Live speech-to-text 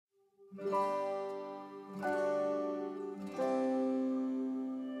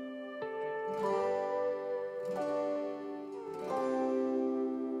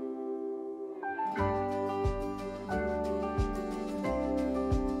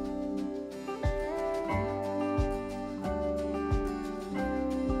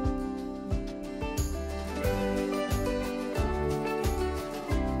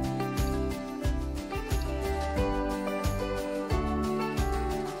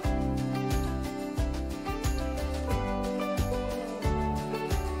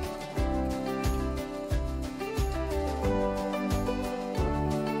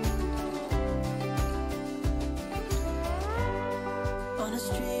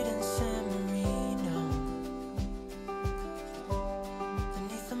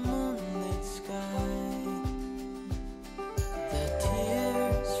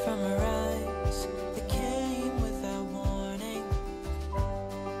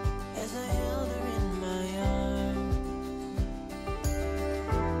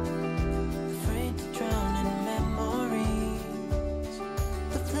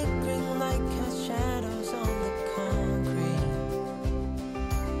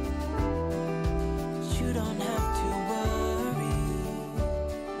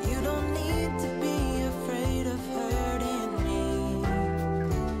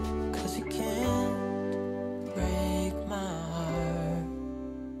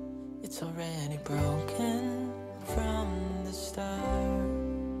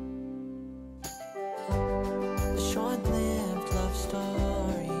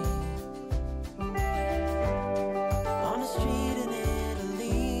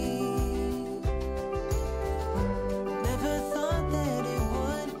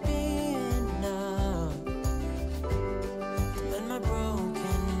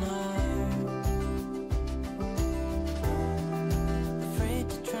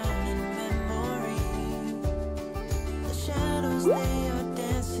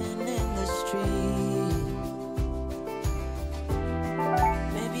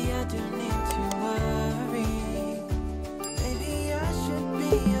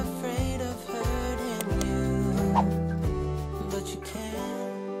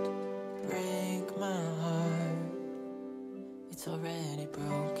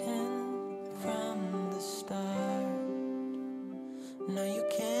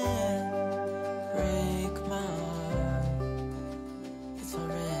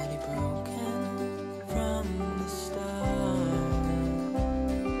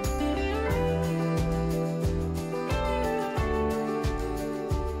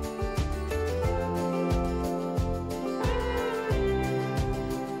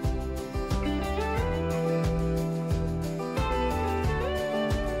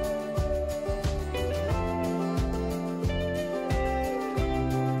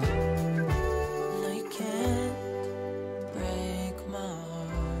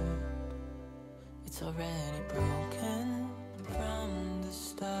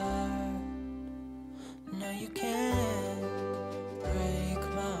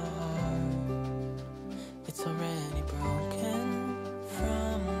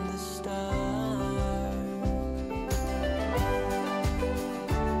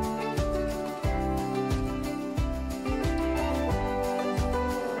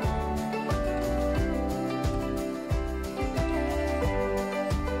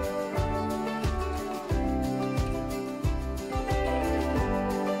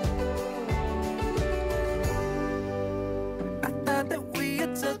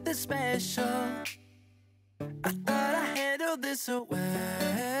So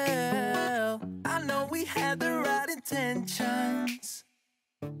well, I know we had the right intentions,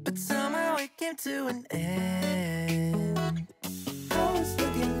 but somehow it came to an end. I was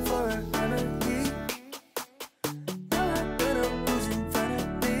looking for a remedy. Now I better who's in front of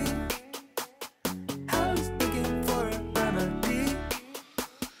me. I was looking for a remedy.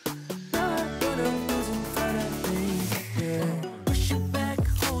 Now I better who's in front of me. Yeah. Push it back,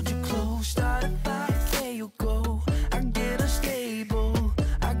 hold you close, start a fight, there you go. I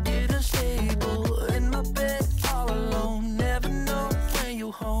get unstable in my bed all alone. Never know when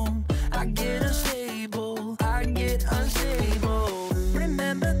you're home. I get unstable. Remember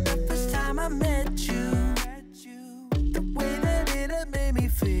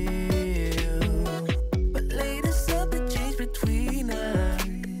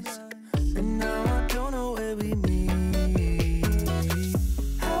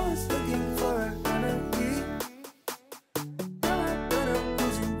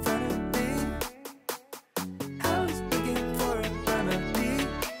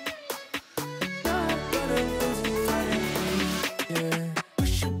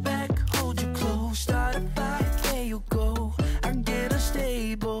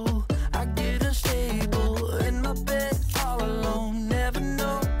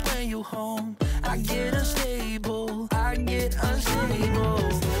unstable.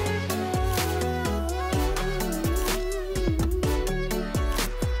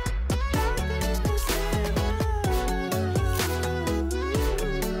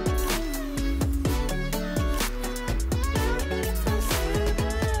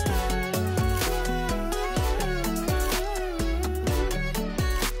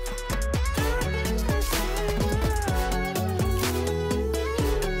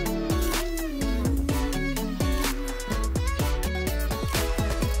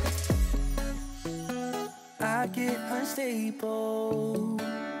 I get unstable.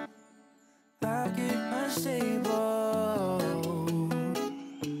 I get unstable.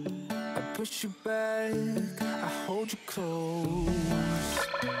 I push you back, I hold you close.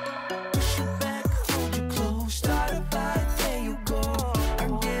 Push you back, hold you close. Start a fight, there you go. I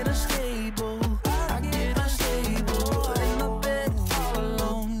get unstable. I get unstable. In my bed all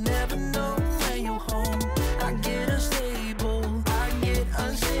alone, never know when you're home. I get unstable. I get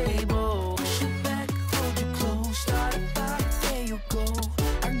unstable. Push you back, hold you close. Start a fight, there you go.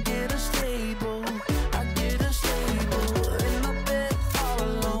 I get unstable. I get unstable. In my bed all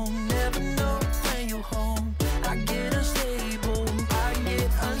alone, never know when you're home. I get unstable. I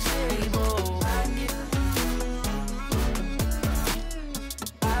get unstable. I get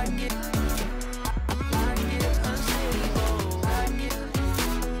unstable.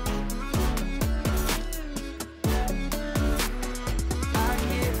 I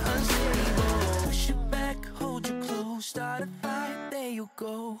get unstable. Push you back, hold you close. Start a fight, there you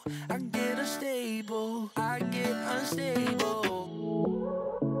go. I get unstable. I get unstable.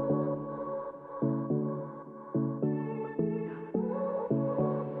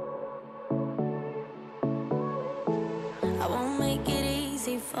 I won't make it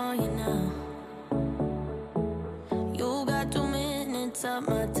easy for you now. You got 2 minutes of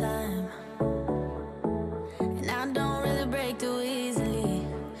my time, and I don't really break too easily,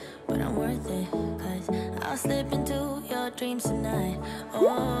 but I'm worth it, 'cause I'll slip into your dreams tonight.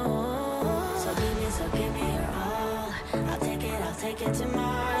 Oh, so give me your all. I'll take it to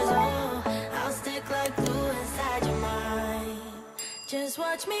Mars. Oh, I'll stick like glue inside your mind. Just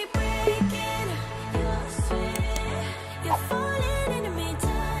watch me break it. You're sweet. You're falling into me,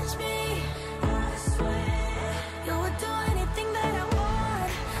 touch me. I swear you would do anything that I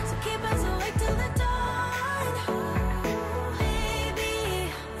want, so keep us awake till the dawn. Baby,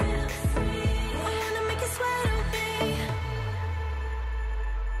 feel free. I wanna make you sweat on me.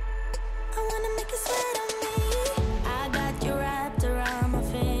 I wanna make you sweat on me. I got you wrapped around my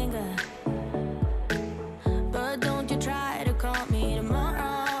finger, but don't you try to call me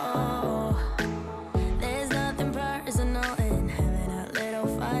tomorrow. There's nothing personal in having a little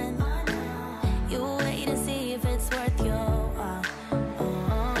fun. You wait and see if it's worth your while.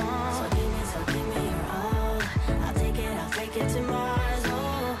 So give me your all. I'll take it to Mars.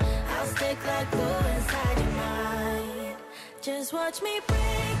 Oh, I'll stick like glue inside your mind. Just watch me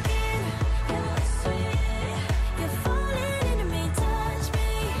break it. You're sweet. You're falling into me, touch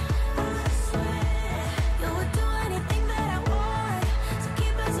me. I swear you would do anything that I want, so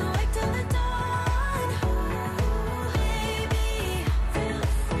keep us awake till the dawn. Baby, feel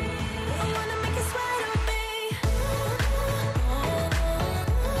free. I wanna make you sweat on me.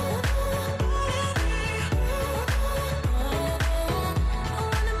 I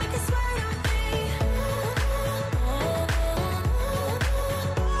wanna make you sweat on me.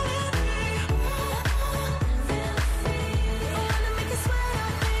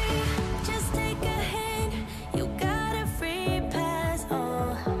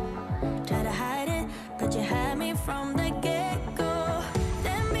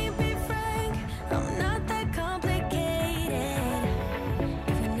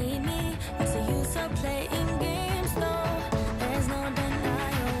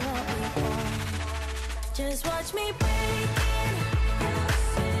 Just watch me break it. You're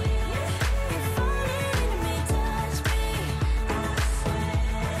sweet. You're falling into me, touch me. I swear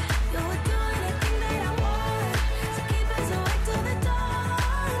you would do anything that I want, so keep us awake till the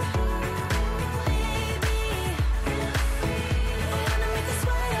dawn. Baby, feel free. I wanna make you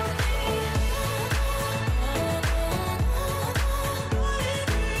sweat on me.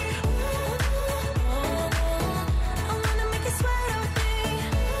 I wanna make you sweat on me.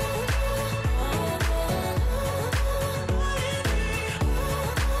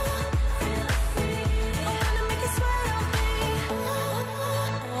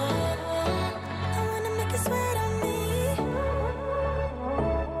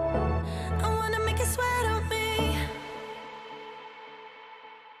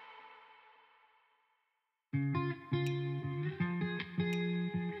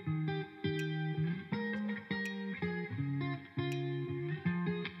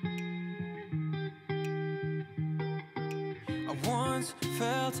 once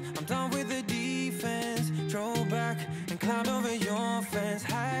felt. I'm done with the defense. Drove back and climbed over your fence.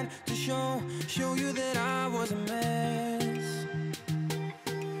 Had to show you that I was a mess.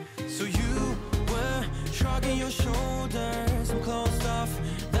 So you were shrugging your shoulders and closed off.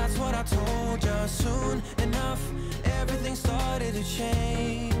 That's what I told you. Soon enough, everything started to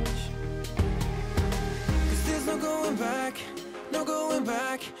change. 'Cause there's no going back, no going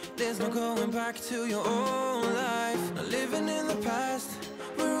back. There's no going back to your old life. Not living in the past,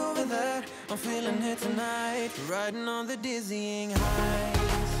 we're over that. I'm feeling it tonight, riding on the dizzying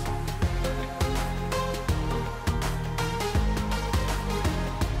heights.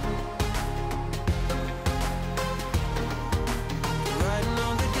 Riding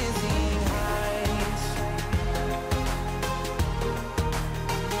on the dizzying heights.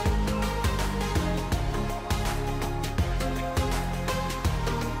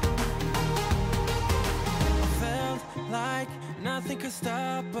 Felt like nothing could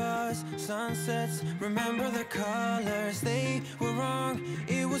stop us. Sunsets, remember the colors. They were wrong,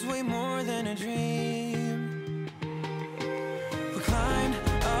 it was way more than a dream. We climbed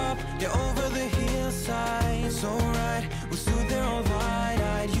up, yeah, over the hillside. So right, we stood there all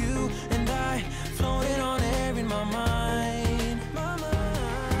wide-eyed. You and I floated on air in my mind.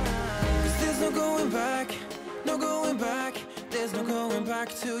 'Cause there's no going back, no going back. There's no going back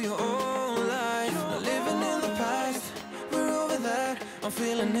to your old life. Not living in the past, we're over that. I'm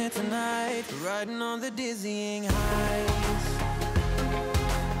feeling it tonight, riding on the dizzying heights.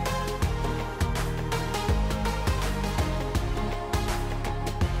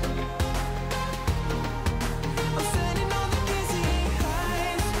 I'm standing on the dizzying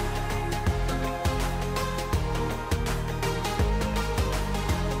heights.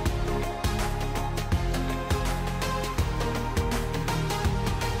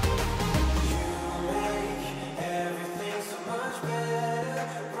 You make everything so much better.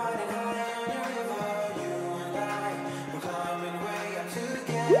 Riding high on your river, you and I, we're climbing way up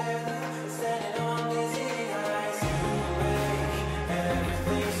together, standing on dizzying heights. You make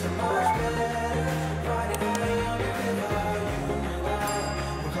everything so much better. Riding high on your river, you and I,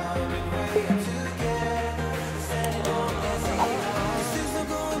 we're climbing way up together, standing on dizzying heights. There's no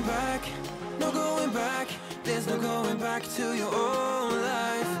going back, no going back. There's no going back to your old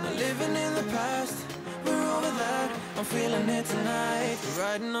life. Not living in the past, we're over that. I'm feeling it tonight,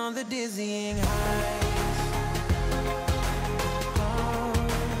 riding on the dizzying heights. Oh,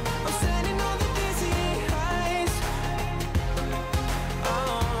 I'm standing on the dizzying heights. Oh,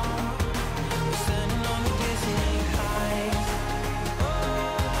 I'm standing on the dizzying heights. Oh,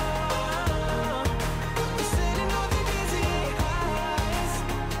 I'm standing on the dizzying heights.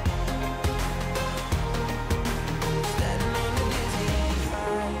 Standing on the dizzying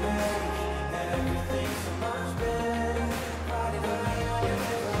heights. Everything's so much better. Riding high on your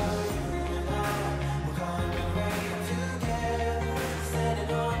river, you and I, we're climbing way up together,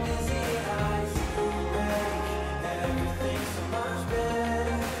 standing on dizzying heights. You make everything so much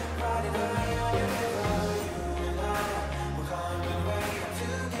better. Riding high on your river, you and I, we're climbing way up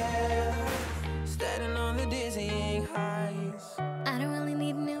together, standing on the dizzying heights. I don't really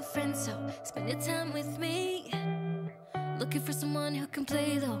need a new friend, so spend your time with me. Looking for someone who can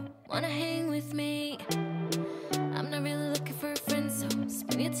play though, wanna hang with me. I'm not really looking for a friend, so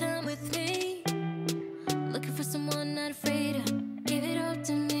spend your time with me. Looking for someone not afraid to give it all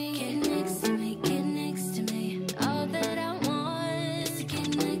to me. Get next to me, get next to me. All that I want is to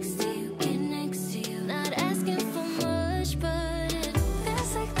get next to you, get next to you. Not asking for much, but it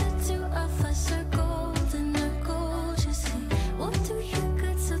feels like the two of us are golden, are gold, you see. We'll do you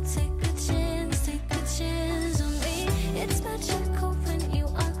good, so take a chance on me. It's magical when you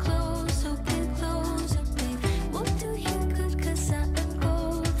are close, so get closer, babe. We'll do you good, 'cause I am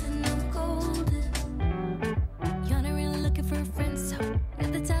golden, I'm golden.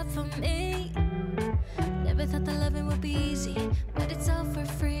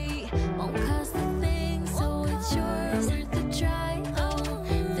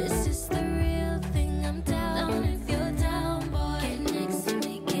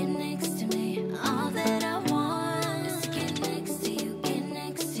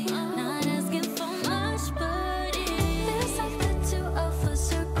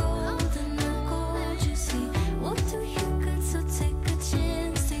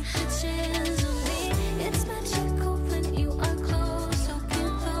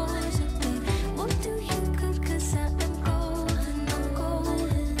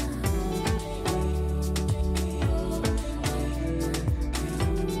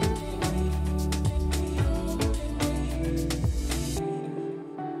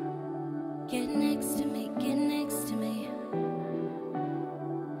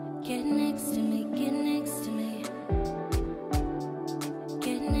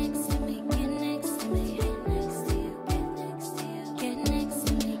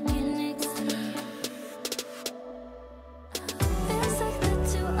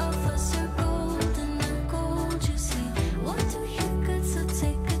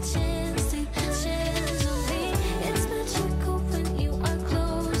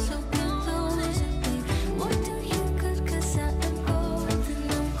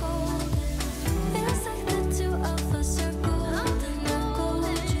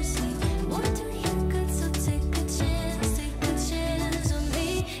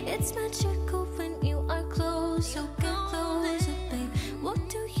 It's magical when you are close. So get closer, babe. What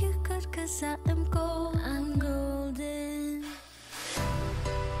do you got? 'Cause I am gold. I'm golden.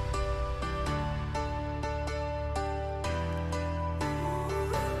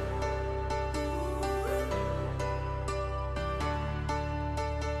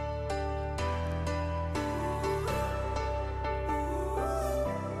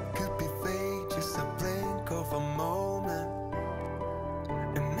 Could be fake, just a blink of a moment,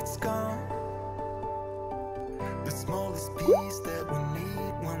 and it's gone. The smallest piece that we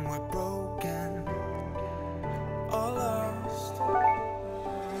need when we're broken, all lost.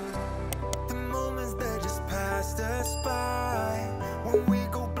 The moments that just passed us by, when we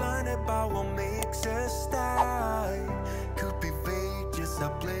go blinded by what makes us die. Could be fake, just a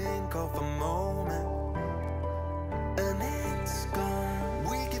blink of a moment, and it's gone.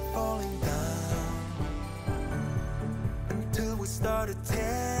 We keep falling down until we start to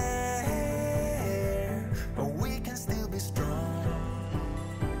tear, but we can still be strong.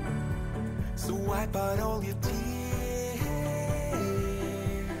 So wipe out all your tears.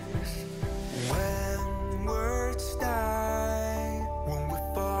 When words die, when we're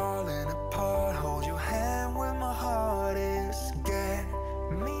falling apart, hold your hand where my heart is. Get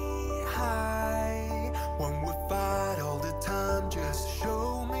me high. When we fight all the time, just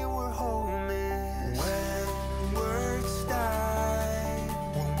show me we're home is. When words die,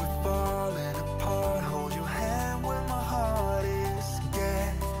 when we're falling apart, hold your hand where my heart is.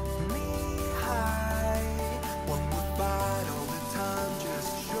 Get me high. When we fight all the time,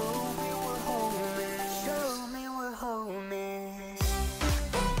 just show me we're home is. Show me we're home is.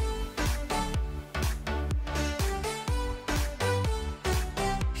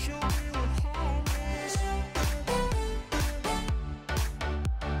 Show me we're home is.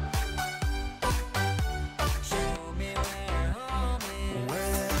 Show me where home is.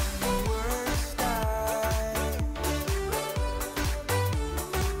 When words die,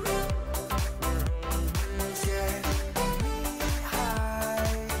 get me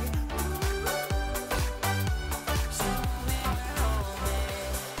high. Show me where home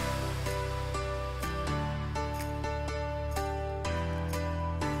is.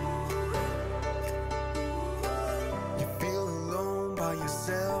 You feel alone by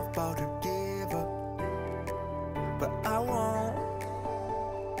yourself, about to give up, but I won't.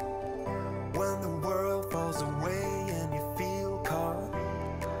 When the world falls away and you feel caught,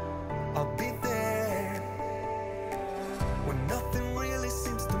 I'll be there. When nothing really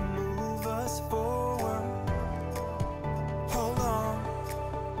seems to move us forward, hold on.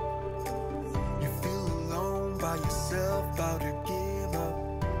 You feel alone by yourself, about to give up,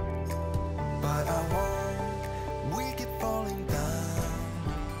 but I won't. We keep falling down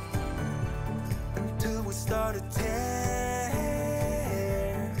until we start to tear,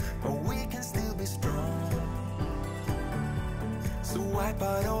 but we can still be strong. So wipe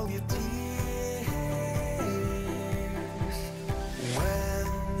out all your tears.